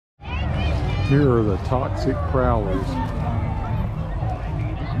Here are the toxic prowlers.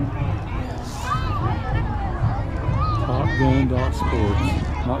 Top Gun Sports.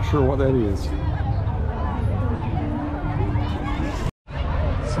 Not sure what that is.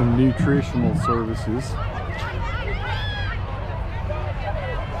 Some nutritional services.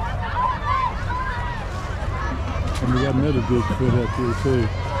 And we got another Bigfoot up here too.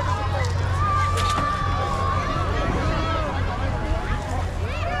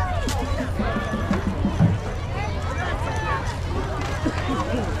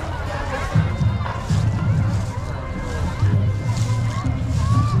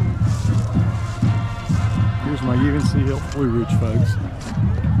 Here's my UNC Health Blue Ridge folks.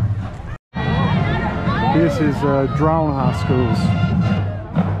 This is Drone High School's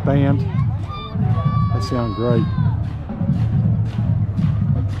band. They sound great.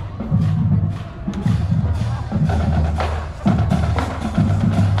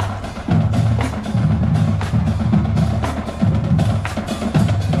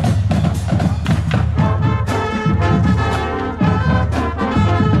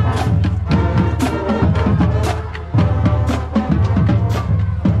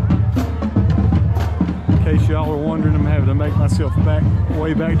 Y'all are wondering, I'm having to make myself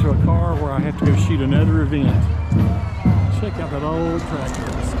way back to a car where I have to go shoot another event. Check out that old tractor,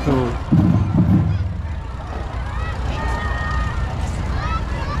 it's cool.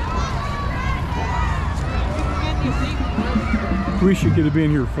 Wish you could have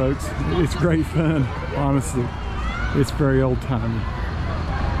been here, folks. It's great fun, honestly. It's very old-timey,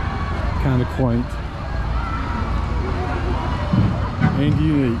 kind of quaint and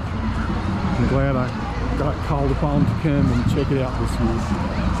unique. I'm glad I got called upon to come and check it out this year.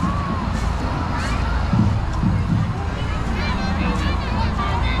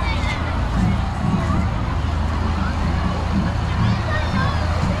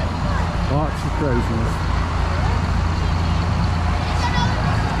 Lots of craziness.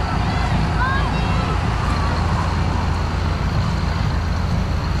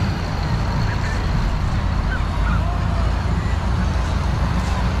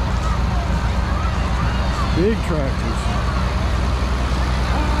 Big tractors.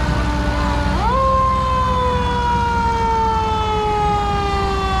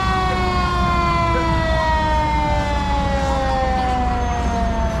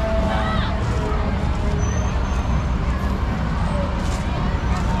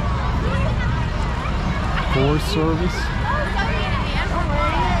 Forest Service.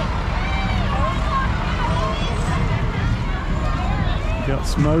 Got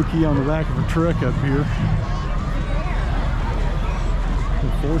Smokey on the back of a truck up here. The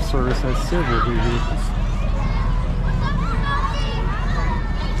Forest Service has several vehicles.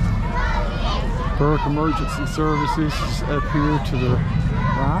 Burke Emergency Services is up here to the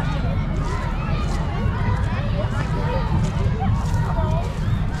right.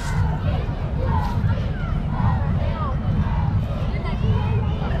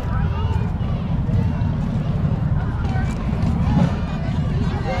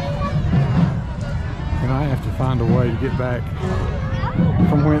 And I have to find a way to get back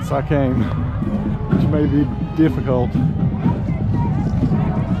from whence I came, which may be difficult.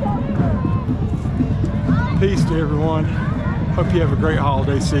 Peace to everyone. Hope you have a great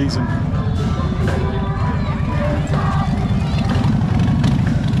holiday season.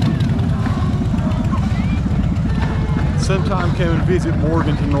 Sometime come and visit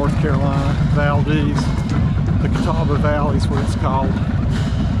Morganton, North Carolina, Valdez. The Catawba Valley is what it's called.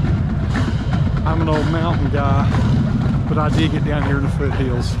 I'm an old mountain guy, but I dig it down here in the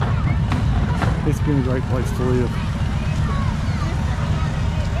foothills. It's been a great place to live.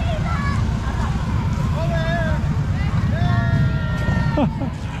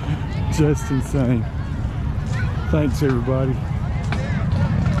 Just insane. Thanks, everybody.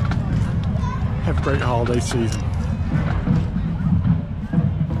 Have a great holiday season.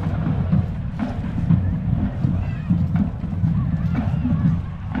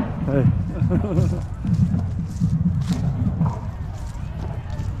 Hey.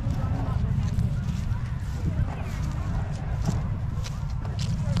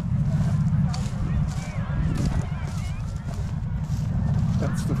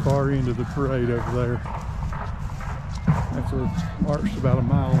 That's the far end of the parade over there. That's marched about 1.5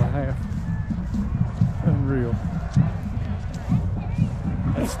 miles. Unreal.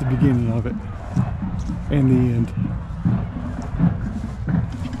 That's the beginning of it and the end.